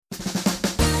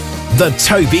The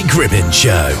Toby Gribbin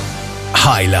Show.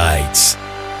 Highlights.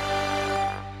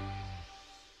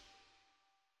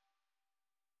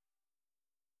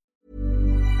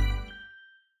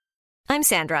 I'm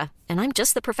Sandra, and I'm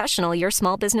just the professional your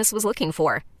small business was looking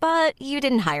for. But you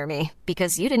didn't hire me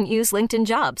because you didn't use LinkedIn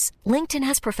Jobs. LinkedIn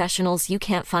has professionals you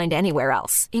can't find anywhere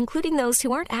else, including those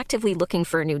who aren't actively looking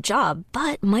for a new job,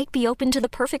 but might be open to the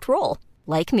perfect role,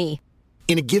 like me.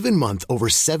 In a given month, over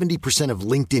 70% of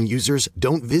LinkedIn users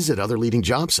don't visit other leading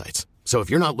job sites. So if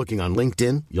you're not looking on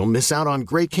LinkedIn, you'll miss out on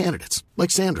great candidates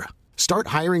like Sandra. Start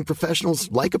hiring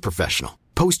professionals like a professional.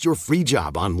 Post your free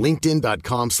job on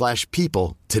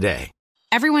linkedin.com/people today.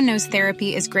 Everyone knows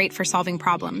therapy is great for solving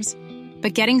problems,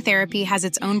 but getting therapy has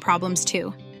its own problems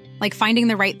too, like finding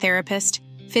the right therapist,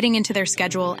 fitting into their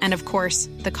schedule, and of course,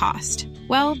 the cost.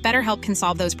 Well, BetterHelp can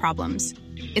solve those problems.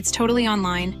 It's totally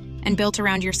online and built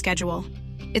around your schedule.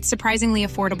 It's surprisingly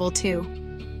affordable too.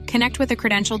 Connect with a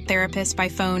credentialed therapist by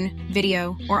phone,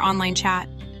 video, or online chat,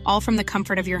 all from the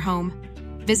comfort of your home.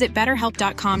 Visit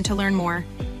BetterHelp.com to learn more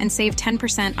and save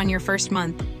 10% on your first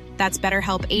month. That's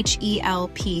BetterHelp,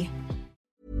 H-E-L-P.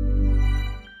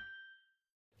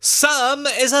 Sam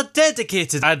is a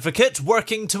dedicated advocate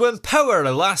working to empower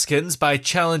Alaskans by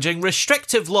challenging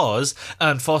restrictive laws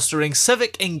and fostering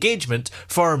civic engagement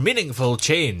for meaningful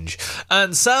change.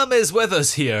 And Sam is with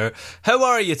us here. How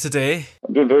are you today?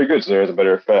 I'm doing very good, sir. As a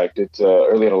matter of fact, it's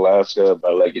early in Alaska,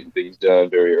 but I like getting things done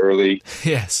very early.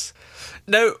 Yes.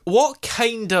 Now, what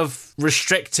kind of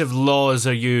restrictive laws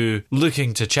are you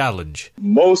looking to challenge?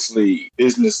 Mostly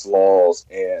business laws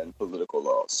and political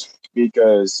laws.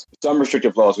 Because some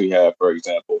restrictive laws we have, for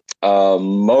example,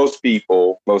 most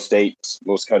people, most states,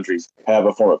 most countries have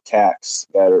a form of tax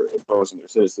that are imposed on their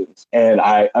citizens. And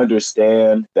I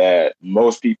understand that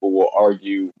most people will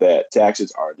argue that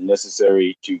taxes are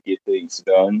necessary to get things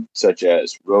done, such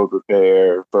as road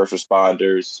repair, first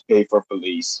responders, pay for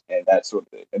police, and that sort of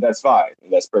thing. And that's fine.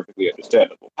 And that's perfectly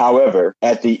understandable. However,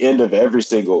 at the end of every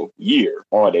single year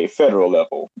on a federal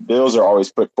level, bills are always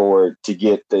put forward to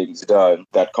get things done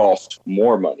that cost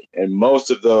more money. And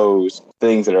most of those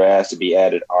things that are asked to be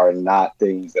added are not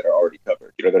things that are already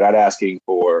covered. They're not asking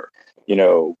for,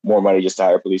 more money just to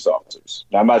hire police officers.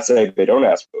 Now, I'm not saying they don't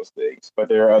ask for those things, but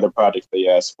there are other projects they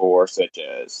ask for, such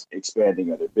as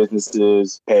expanding other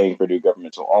businesses, paying for new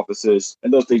governmental offices,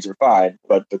 and those things are fine.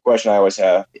 But the question I always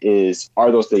have is,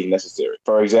 are those things necessary?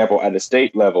 For example, at the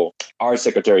state level, our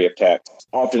Secretary of Tax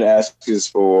often asks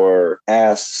for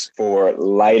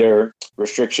lighter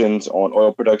restrictions on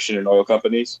oil production and oil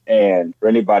companies. And for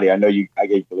anybody, I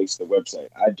gave the links to the website.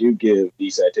 I do give the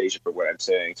citation for what I'm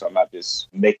saying, so I'm not just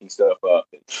making stuff up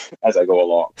as I go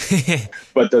along.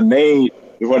 But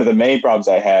one of the main problems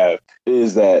I have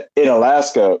is that in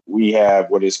Alaska, we have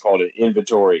what is called an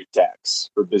inventory tax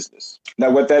for business.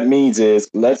 Now, what that means is,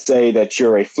 let's say that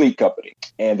you're a fleet company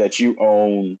and that you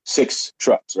own 6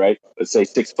 trucks, right? Let's say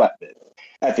 6 flatbeds.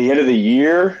 At the end of the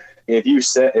year, let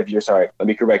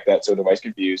me correct that so nobody's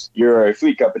confused. You're a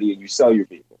fleet company and you sell your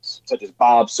vehicles, such as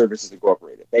Bob's Services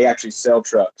Incorporated. They actually sell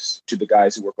trucks to the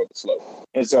guys who work on the slope.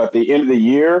 And so at the end of the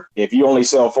year, if you only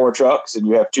sell 4 trucks and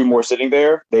you have 2 more sitting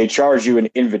there, they charge you an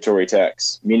inventory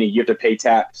tax, meaning you have to pay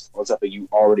tax on something you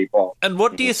already bought. And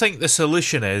what do you think the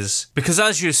solution is? Because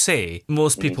as you say,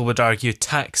 most people would argue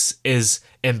tax is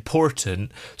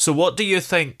important. So what do you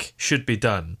think should be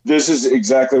done? This is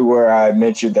exactly where I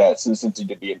mentioned that citizens need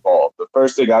to be involved. The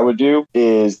first thing I would do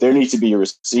is there needs to be a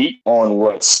receipt on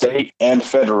what state and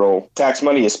federal tax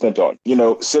money is spent on.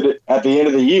 At the end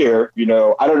of the year,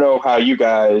 I don't know how you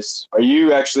guys, are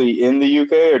you actually in the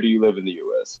UK or do you live in the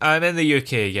US? I'm in the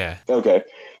UK, yeah. Okay.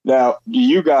 Now, do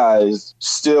you guys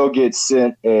still get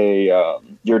sent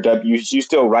you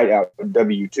still write out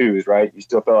W-2s, right? You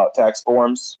still fill out tax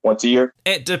forms once a year?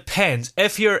 It depends.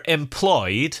 If you're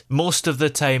employed, most of the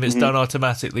time it's done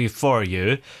automatically for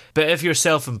you. But if you're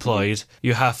self-employed,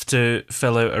 you have to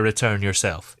fill out a return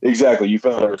yourself. Exactly. You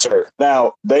fill out a return.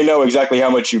 Now, they know exactly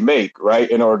how much you make, right,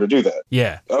 in order to do that?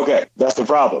 Yeah. Okay, that's the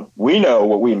problem. We know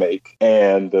what we make,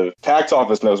 and the tax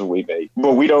office knows what we make,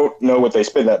 but we don't know what they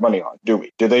spend that money on, do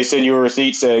we? Do they send you a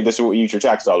receipt saying this is what you use your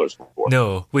tax dollars for?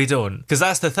 No, we don't. Because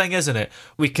that's the thing, isn't it?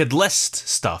 We could list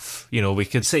stuff. We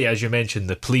could say, as you mentioned,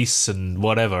 the police and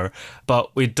whatever,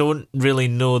 but we don't really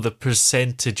know the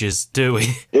percentages, do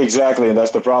we? Exactly, and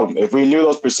that's the problem. If we knew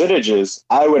those percentages,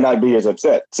 I would not be as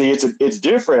upset. See, it's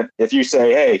different if you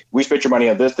say, hey, we spent your money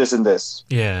on this, this, and this.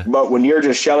 Yeah. But when you're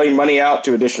just shelling money out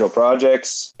to additional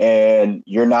projects and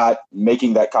you're not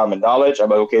making that common knowledge, I'm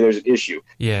like, okay, there's an issue.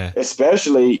 Yeah.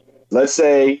 Especially let's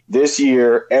say this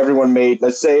year everyone made,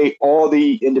 let's say all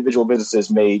the individual businesses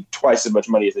made twice as much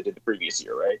money as they did the previous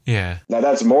year, right? Yeah. Now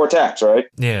that's more tax, right?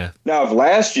 Yeah. Now, if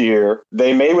last year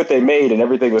they made what they made and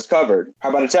everything was covered, how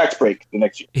about a tax break the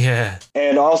next year? Yeah.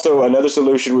 And also another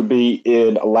solution would be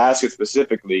in Alaska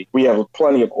specifically, we have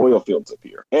plenty of oil fields up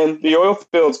here. And the oil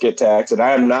fields get taxed, and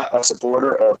I am not a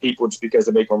supporter of people just because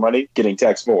they make more money getting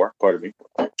taxed more, pardon me.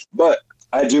 But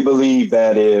I do believe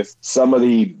that if some of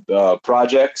the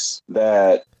projects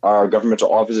that our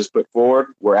governmental offices put forward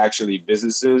were actually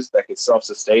businesses that could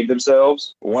self-sustain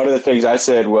themselves, one of the things I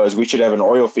said was we should have an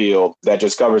oil field that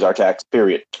just covers our tax,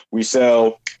 period. We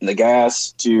sell the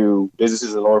gas to businesses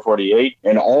in the lower 48,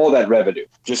 and all that revenue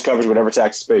just covers whatever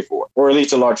taxes pay for, or at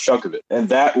least a large chunk of it. And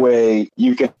that way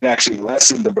you can actually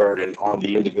lessen the burden on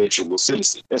the individual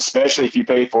citizen, especially if you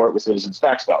pay for it with citizens'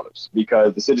 tax dollars,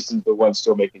 because the citizens are the ones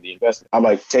still making the investment. I'm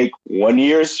like, take 1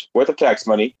 year's worth of tax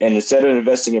money, and instead of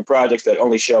investing in projects that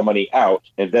only shell money out,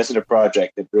 invest in a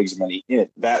project that brings money in.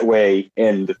 That way,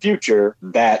 in the future,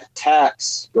 that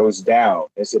tax goes down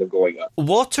instead of going up.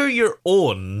 What are your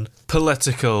own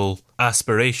political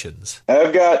aspirations?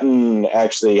 Have gotten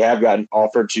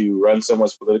offered to run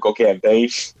someone's political campaign.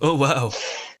 Oh, wow.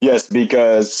 Yes,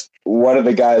 because one of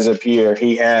the guys up here,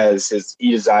 he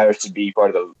desires to be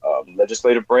part of the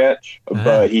legislative branch,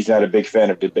 but he's not a big fan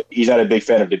of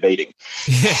debating.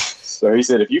 Yeah. So he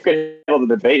said, if you can handle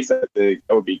the debates, I think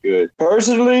that would be good.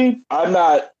 Personally, I'm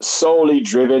not solely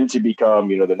driven to become,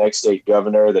 the next state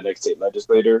governor, the next state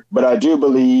legislator, but I do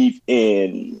believe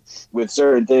with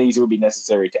certain things, it would be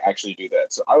necessary to actually do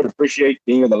that. So I would appreciate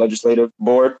being on the legislative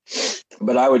board,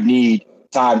 but I would need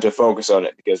time to focus on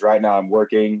it because right now I'm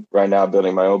working,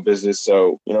 building my own business.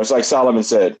 So, it's like Solomon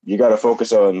said, you got to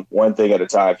focus on one thing at a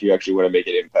time if you actually want to make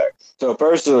an impact. So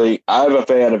personally, I'm a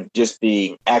fan of just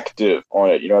being active on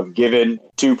it. I've given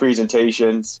 2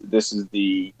 presentations. This is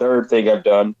the 3rd thing I've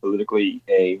done politically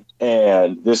aimed.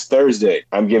 And this Thursday,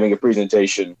 I'm giving a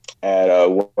presentation at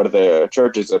one of the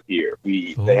churches up here.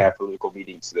 They have political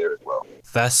meetings there as well.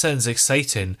 That sounds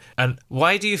exciting. And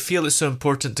why do you feel it's so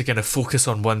important to kind of focus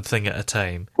on one thing at a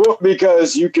time? Well,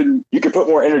 because you can put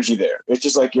more energy there. It's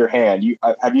just like your hand.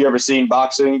 Have you ever seen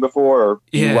boxing before, or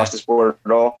you watch the sport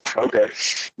at all? Okay.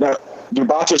 Now, do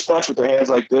boxers punch with their hands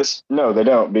like this? No, they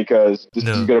don't, because this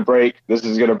is going to break. This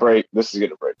is going to break. This is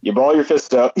going to break. You ball your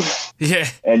fist up. Yeah.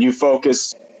 And you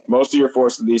focus most of your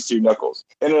force in these 2 knuckles,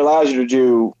 and it allows you to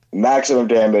do maximum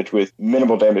damage with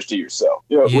minimal damage to yourself.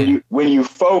 When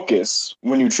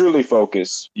you truly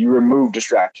focus, you remove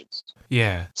distractions.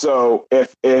 Yeah. So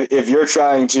if you're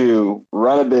trying to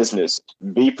run a business,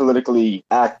 be politically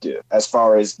active as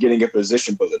far as getting a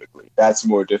position politically, that's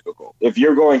more difficult. If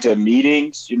you're going to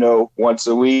meetings, once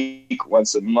a week,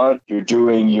 once a month, you're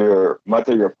doing your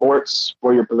monthly reports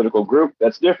for your political group,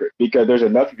 that's different because there's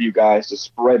enough of you guys to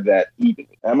spread that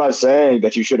evenly. I'm not saying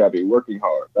that you should not be working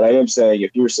hard, but I am saying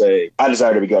if you're saying, I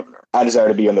desire to be governor, I desire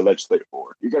to be on the legislative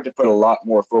board, you got to put a lot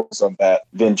more focus on that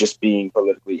than just being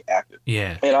politically active.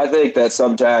 Yeah. And I think that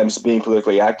sometimes being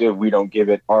politically active, we don't give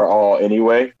it our all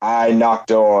anyway. I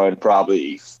knocked on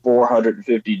probably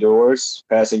 450 doors,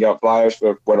 passing out flyers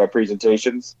for one of my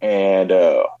presentations, and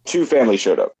 2 families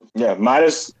showed up. Yeah,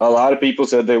 minus a lot of people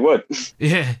said they would.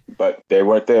 Yeah. But they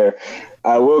weren't there.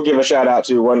 I will give a shout out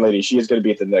to one lady. She is going to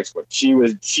be at the next one. She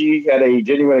had a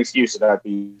genuine excuse to not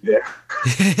be there.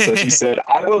 So she said,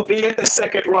 I will be at the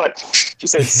second one. She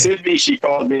said, send me. She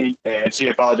called me and she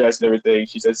apologized and everything.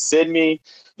 She said, send me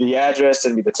the address,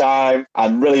 send me the time.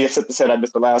 I'm really upset to say I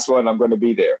missed the last one. I'm going to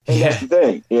be there. And that's the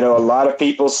thing. A lot of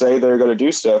people say they're going to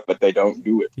do stuff, but they don't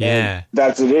do it. Yeah. And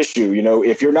that's an issue.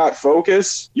 If you're not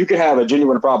focused, you can have a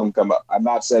genuine problem come up. I'm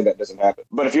not saying that doesn't happen.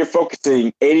 But if you're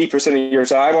focusing 80% of your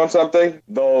time on something,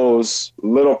 those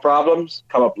little problems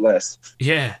come up less.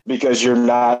 Yeah. Because you're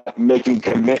not making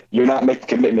commitment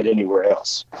anywhere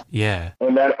else. Yeah.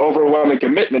 And that overwhelming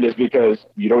commitment is because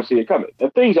you don't see it coming.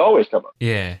 And things always come up.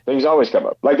 Yeah. Things always come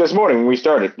up. Like this morning when we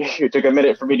started, it took a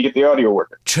minute for me to get the audio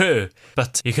working. True,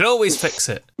 but you can always fix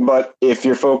it. But if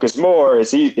you're focused more,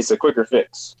 it's a quicker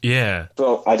fix. Yeah.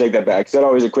 So I take that back. It's not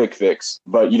always a quick fix,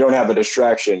 but you don't have a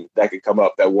distraction that could come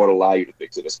up that won't allow you to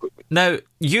fix it as quickly. Now,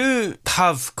 you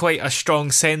have quite a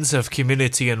strong sense of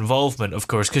community involvement, of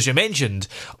course, because you mentioned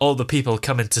all the people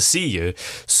coming to see you.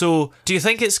 So do you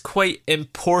think it's quite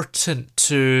important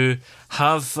to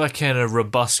have a kind of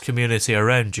robust community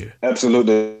around you?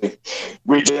 Absolutely.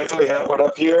 We We definitely have one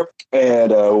up here.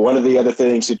 And one of the other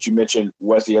things that you mentioned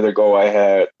was the other goal I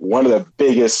had. One of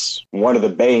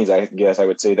the banes, I guess I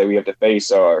would say, that we have to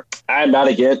face are, I'm not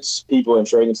against people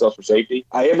insuring themselves for safety.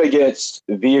 I am against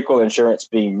vehicle insurance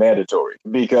being mandatory,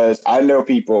 because I know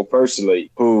people personally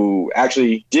who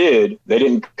actually they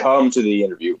didn't come to the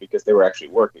interview because they were actually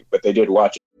working, but they did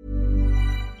watch it.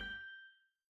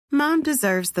 Mom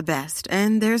deserves the best,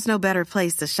 and there's no better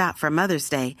place to shop for Mother's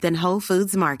Day than Whole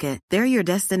Foods Market. They're your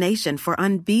destination for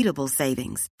unbeatable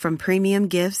savings, from premium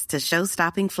gifts to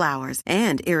show-stopping flowers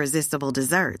and irresistible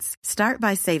desserts. Start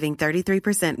by saving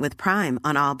 33% with Prime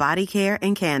on all body care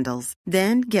and candles.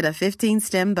 Then get a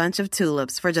 15-stem bunch of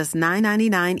tulips for just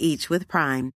 $9.99 each with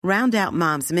Prime. Round out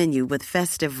Mom's menu with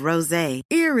festive rosé,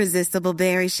 irresistible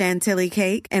berry chantilly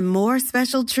cake, and more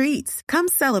special treats. Come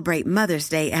celebrate Mother's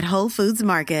Day at Whole Foods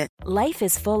Market. Life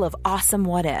is full of awesome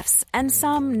what-ifs, and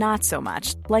some not so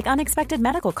much, like unexpected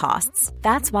medical costs.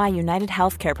 That's why United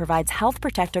Healthcare provides Health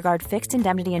Protector Guard fixed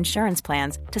indemnity insurance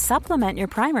plans to supplement your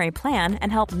primary plan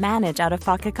and help manage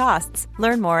out-of-pocket costs.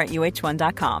 Learn more at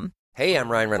uh1.com. Hey, I'm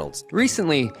Ryan Reynolds.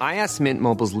 Recently, I asked Mint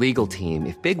Mobile's legal team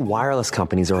if big wireless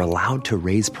companies are allowed to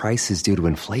raise prices due to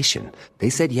inflation. They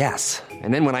said yes.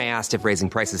 And then when I asked if raising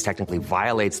prices technically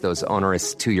violates those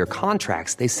onerous 2-year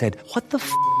contracts, they said, "What the f***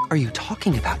 are you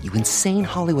talking about, you insane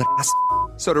Hollywood ass?"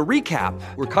 So to recap,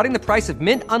 we're cutting the price of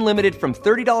Mint Unlimited from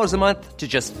 $30 a month to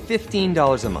just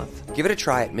 $15 a month. Give it a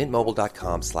try at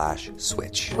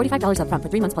mintmobile.com/switch. $45 up front for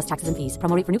 3 months plus taxes and fees.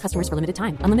 Promo rate for new customers for limited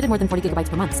time. Unlimited more than 40 gigabytes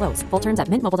per month. Slows full terms at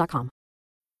mintmobile.com.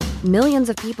 Millions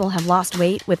of people have lost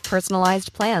weight with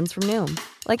personalized plans from Noom.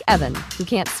 Like Evan, who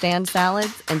can't stand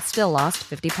salads and still lost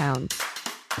 50 pounds.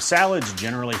 Salads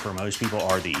generally for most people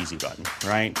are the easy button,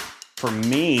 right? For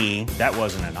me, that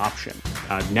wasn't an option.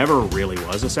 I never really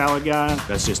was a salad guy.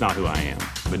 That's just not who I am.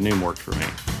 But Noom worked for me.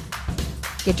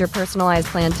 Get your personalized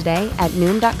plan today at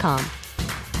Noom.com.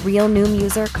 Real Noom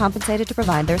user compensated to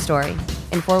provide their story.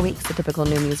 In 4 weeks, the typical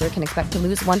Noom user can expect to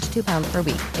lose 1 to 2 pounds per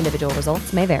week. Individual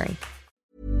results may vary.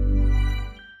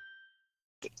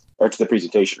 Or to the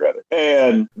presentation, rather.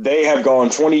 And they have gone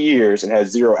 20 years and had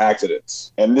 0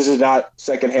 accidents. And this is not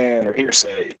secondhand or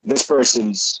hearsay. This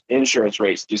person's insurance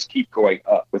rates just keep going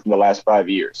up within the last 5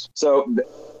 years. So,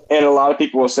 and a lot of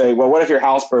people will say, well, what if your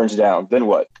house burns down? Then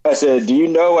what? I said, do you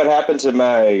know what happened to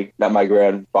my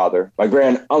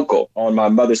granduncle on my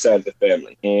mother's side of the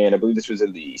family? And I believe this was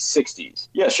in the 60s.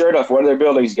 Yeah, sure enough, one of their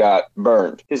buildings got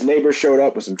burned. His neighbors showed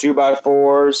up with some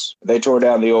 2x4s. They tore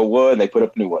down the old wood and they put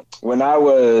up a new one. When I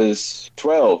was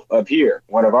 12 up here,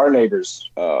 one of our neighbors'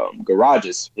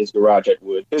 garages, his garage had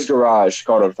wood, his garage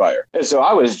caught on fire. And so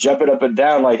I was jumping up and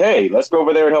down like, hey, let's go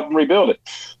over there and help him rebuild it.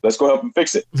 Let's go help him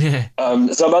fix it.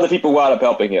 Some other people wound up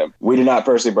helping him. We did not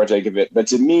personally partake of it. But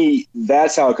to me,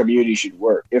 that's how a community should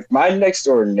work. If my next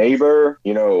door neighbor,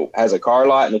 has a car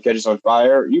lot and it catches on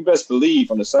fire, you best believe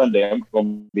on a Sunday I'm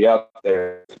going to be out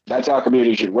there. That's how a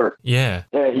community should work. Yeah.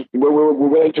 We're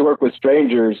willing to work with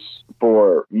strangers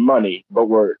for money, but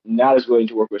we're not as willing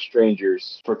to work with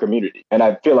strangers for community. And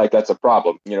I feel like that's a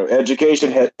problem.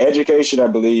 Education, I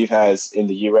believe, has in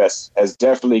the U.S. has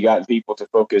definitely gotten people to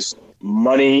focus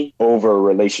money over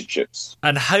relationships.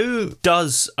 And how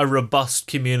does a robust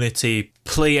community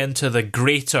play into the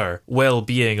greater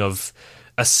well-being of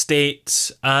a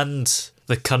state and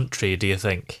the country, do you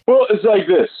think? Well, it's like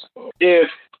this.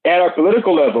 If at our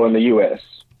political level in the U.S.,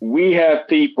 we have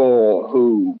people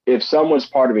who, if someone's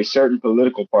part of a certain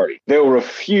political party, they will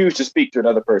refuse to speak to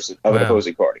another person of an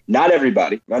opposing party. Not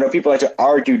everybody. I know people like to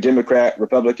argue Democrat,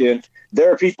 Republican.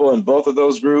 There are people in both of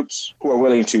those groups who are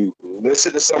willing to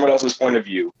listen to someone else's point of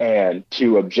view and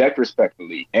to object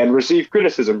respectfully and receive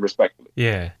criticism respectfully.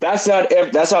 Yeah. That's not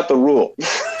the rule.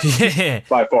 Yeah.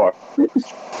 By far.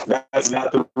 That's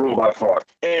not the rule by far.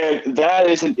 And that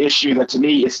is an issue that, to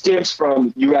me, it stems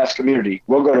from U.S. community.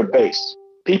 We'll go to base.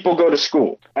 People go to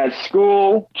school. At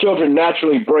school, children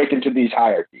naturally break into these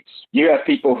hierarchies. You have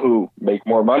people who make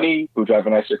more money, who drive a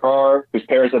nicer car, whose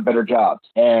parents have better jobs.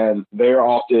 And they're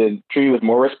often treated with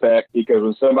more respect because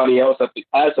when somebody else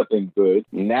has something good,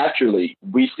 naturally,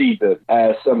 we see them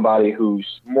as somebody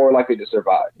who's more likely to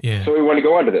survive. Yeah. So we want to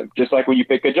go under them. Just like when you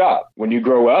pick a job. When you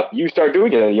grow up, you start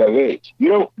doing it at a young age. You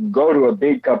don't go to a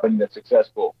big company that's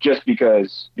successful just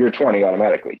because you're 20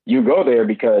 automatically. You go there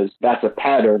because that's a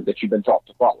pattern that you've been taught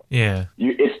to follow. Yeah.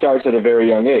 It starts at a very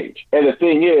young age. And the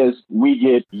thing is, we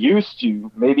get used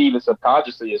to, maybe even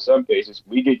subconsciously in some cases,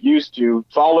 we get used to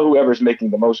follow whoever's making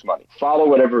the most money. Follow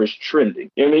whatever is trending.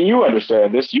 I mean, you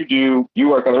understand this. You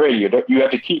work on the radio. You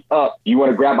have to keep up. You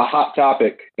want to grab a hot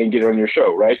topic and get on your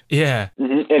show, right? Yeah.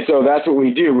 Mm-hmm. And so that's what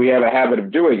we do. We have a habit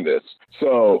of doing this.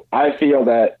 So I feel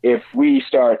that if we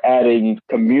start adding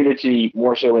community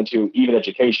more so into even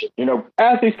education,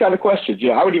 ask these kind of questions.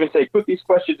 I would even say put these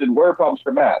questions in word problems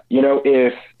for math.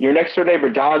 If your next door neighbor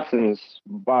Johnson's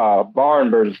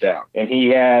barn burns down and he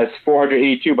has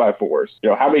 480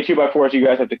 2x4s, how many 2x4s do you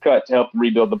guys have to cut to help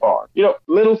rebuild the barn?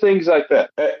 Little things like that.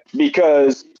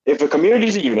 Because if a community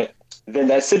is a unit, then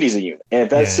that city's a unit. And if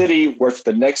that city works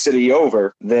the next city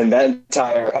over, then that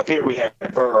entire, up here we have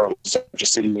boroughs, such as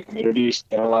cities and communities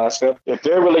in Alaska. If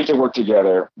they're willing to work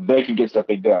together, they can get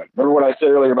something done. Remember what I said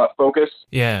earlier about focus?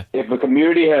 Yeah. If a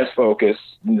community has focus,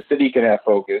 then the city can have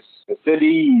focus. The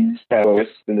cities have focus,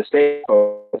 then the state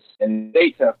focus, and the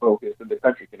states have focus, then the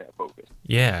country can have focus.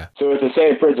 Yeah. So it's the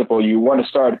same principle. You want to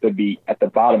start at the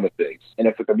bottom of things. And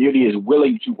if the community is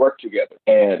willing to work together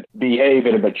and behave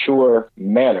in a mature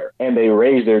manner, and they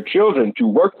raise their children to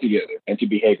work together and to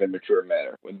behave in a mature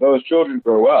manner, when those children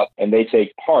grow up and they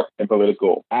take part in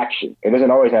political action, it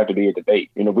doesn't always have to be a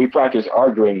debate. We practice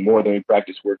arguing more than we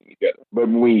practice working together. But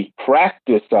when we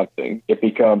practice something, it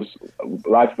becomes, a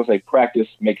lot of people say practice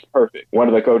makes perfect. One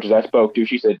of the coaches I spoke to,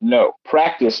 she said, no,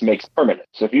 practice makes permanent.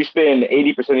 So if you spend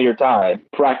 80% of your time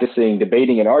practicing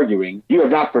debating and arguing, you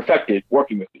have not perfected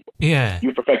working with people. Yeah.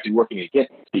 You've perfected working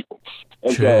against people.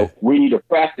 And True. so we need to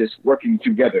practice working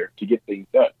together to get things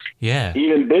done. Yeah.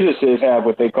 Even businesses have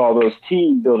what they call those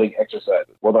team building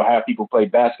exercises, where they'll have people play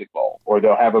basketball or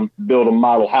they'll have them build a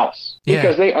model house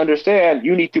because they understand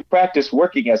you need to practice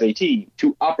working as a team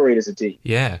to operate as a team.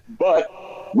 Yeah. But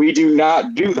we do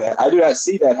not do that. I do not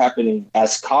see that happening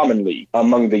as commonly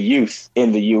among the youth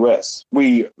in the U.S.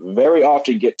 We very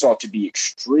often get taught to be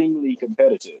extremely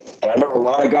competitive. And I remember a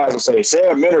lot of guys will say,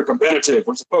 Sam, men are competitive.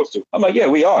 We're supposed to. I'm like, yeah,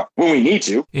 we are when we need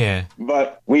to. Yeah.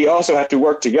 But we also have to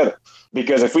work together.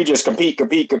 Because if we just compete,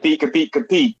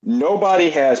 nobody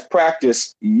has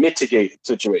practiced mitigating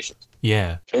situations.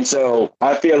 Yeah. And so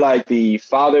I feel like the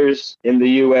fathers in the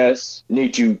U.S.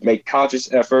 need to make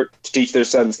conscious effort to teach their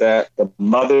sons that. The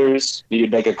mothers need to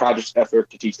make a conscious effort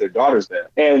to teach their daughters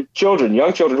that. And children,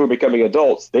 young children who are becoming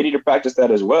adults, they need to practice that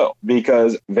as well.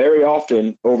 Because very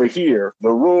often over here,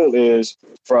 the rule is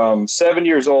from 7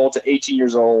 years old to 18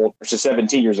 years old, or to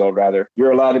 17 years old rather,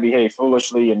 you're allowed to behave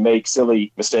foolishly and make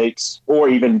silly mistakes or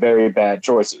even very bad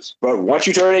choices. But once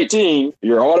you turn 18,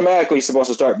 you're automatically supposed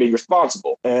to start being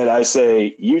responsible. And I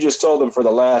say, you just told them for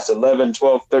the last 11,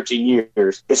 12, 13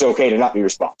 years, it's okay to not be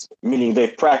responsible, meaning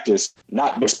they've practiced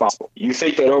not be responsible. You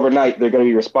think that overnight they're going to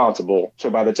be responsible, so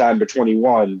by the time they're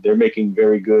 21, they're making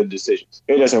very good decisions.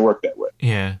 It doesn't work that way.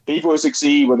 Yeah. People who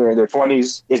succeed when they're in their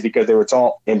 20s is because they were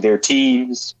taught in their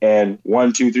teens and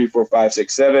 1, 2, 3, 4, 5,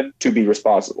 6, 7 to be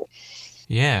responsible.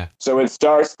 Yeah. So it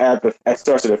starts at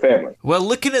the family. Well,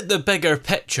 looking at the bigger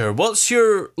picture, what's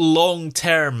your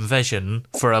long-term vision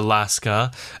for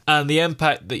Alaska and the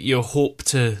impact that you hope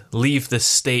to leave the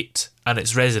state and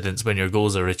its residents when your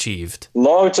goals are achieved?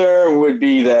 Long-term would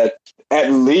be that at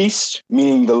least,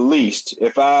 meaning the least,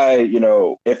 if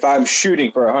I'm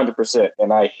shooting for 100%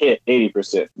 and I hit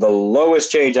 80%, the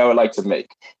lowest change I would like to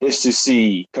make is to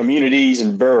see communities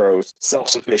and boroughs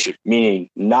self-sufficient, meaning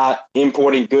not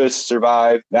importing goods to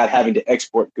survive, not having to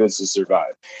export goods to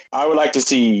survive. I would like to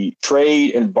see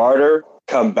trade and barter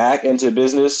come back into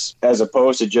business as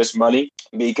opposed to just money,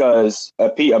 because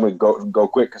I'm going to go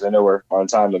quick because I know we're on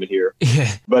time limit here.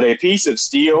 Yeah. But a piece of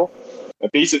steel,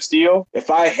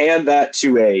 if I hand that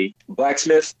to a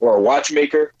blacksmith or a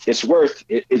watchmaker, its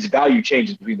value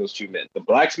changes between those two men. The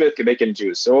blacksmith can make it into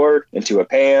a sword, into a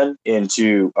pan,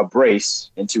 into a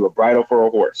brace, into a bridle for a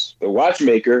horse. The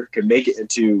watchmaker can make it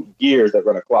into gears that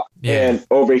run a clock. Yeah. And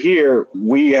over here,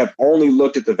 we have only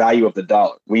looked at the value of the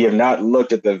dollar. We have not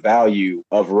looked at the value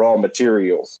of raw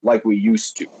materials like we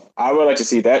used to. I would like to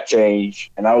see that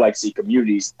change, and I would like to see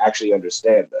communities actually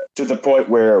understand that, to the point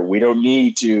where we don't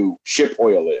need to ship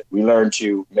oil in. We learn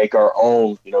to make our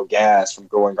own, gas from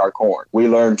growing our corn. We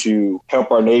learn to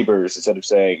help our neighbors instead of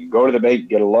saying, go to the bank and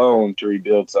get a loan to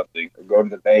rebuild something, or go to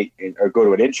the bank or go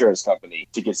to an insurance company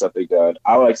to get something done.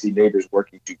 I would like to see neighbors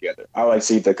working together. I would like to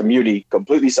see the community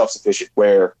completely self-sufficient,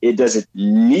 where it doesn't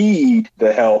need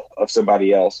the help of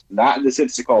somebody else, not in the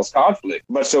sense to cause conflict,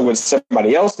 but so when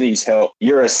somebody else needs help,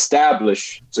 you're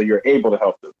established so you're able to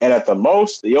help them. And at the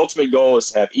most, the ultimate goal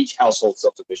is to have each household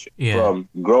self-sufficient, from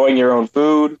growing your own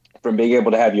food from being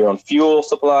able to have your own fuel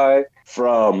supply,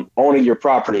 from owning your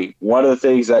property. One of the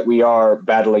things that we are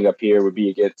battling up here would be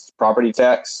against property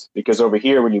tax, because over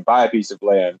here, when you buy a piece of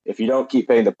land, if you don't keep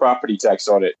paying the property tax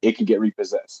on it, it can get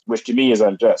repossessed, which to me is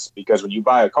unjust, because when you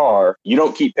buy a car, you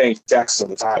don't keep paying taxes on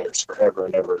the tires forever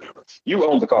and ever and ever. You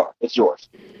own the car. It's yours.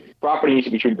 Property needs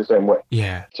to be treated the same way.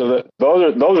 Yeah. So those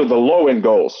are the low end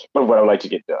goals of what I would like to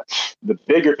get done. The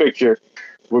bigger picture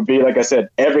would be, like I said,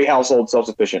 every household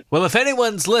self-sufficient. Well, if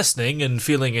anyone's listening and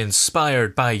feeling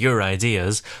inspired by your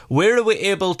ideas, where are we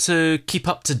able to keep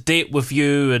up to date with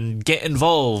you and get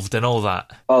involved and all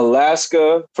that?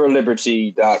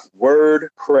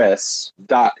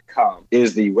 AlaskaForLiberty.wordpress.com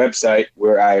is the website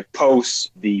where I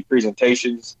post the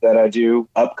presentations that I do,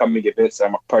 upcoming events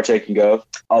I'm partaking of.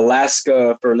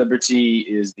 Alaska for Liberty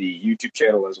is the YouTube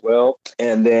channel as well.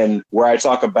 And then where I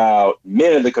talk about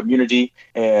men in the community,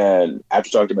 and after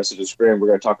talking to my sister's friend, we're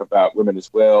going to talk about women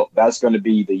as well. That's going to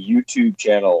be the YouTube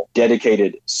channel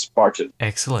dedicated Spartan.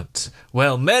 Excellent.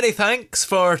 Well, many thanks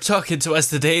for talking to us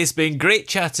today. It's been great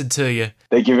chatting to you.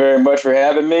 Thank you very much for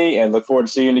having me, and look forward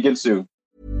to seeing you again soon.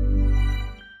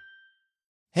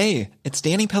 Hey, it's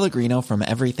Danny Pellegrino from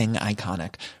Everything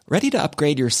Iconic. Ready to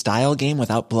upgrade your style game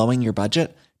without blowing your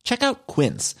budget? Check out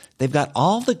Quince. They've got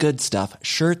all the good stuff,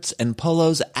 shirts and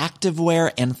polos,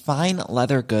 activewear, and fine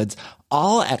leather goods,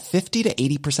 all at 50 to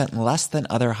 80% less than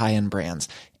other high-end brands.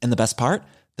 And the best part?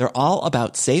 They're all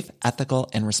about safe, ethical,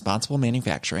 and responsible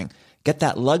manufacturing. Get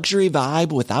that luxury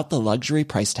vibe without the luxury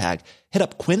price tag. Hit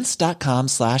up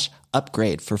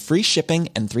quince.com/upgrade for free shipping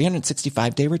and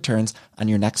 365-day returns on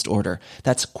your next order.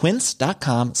 That's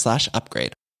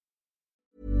quince.com/upgrade.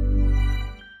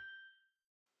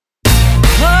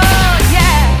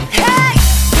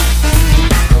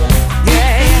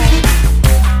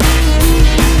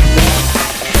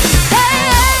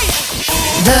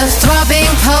 The throbbing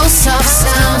pulse of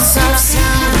sound.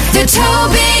 The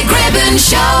Toby Gribbon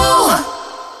Show.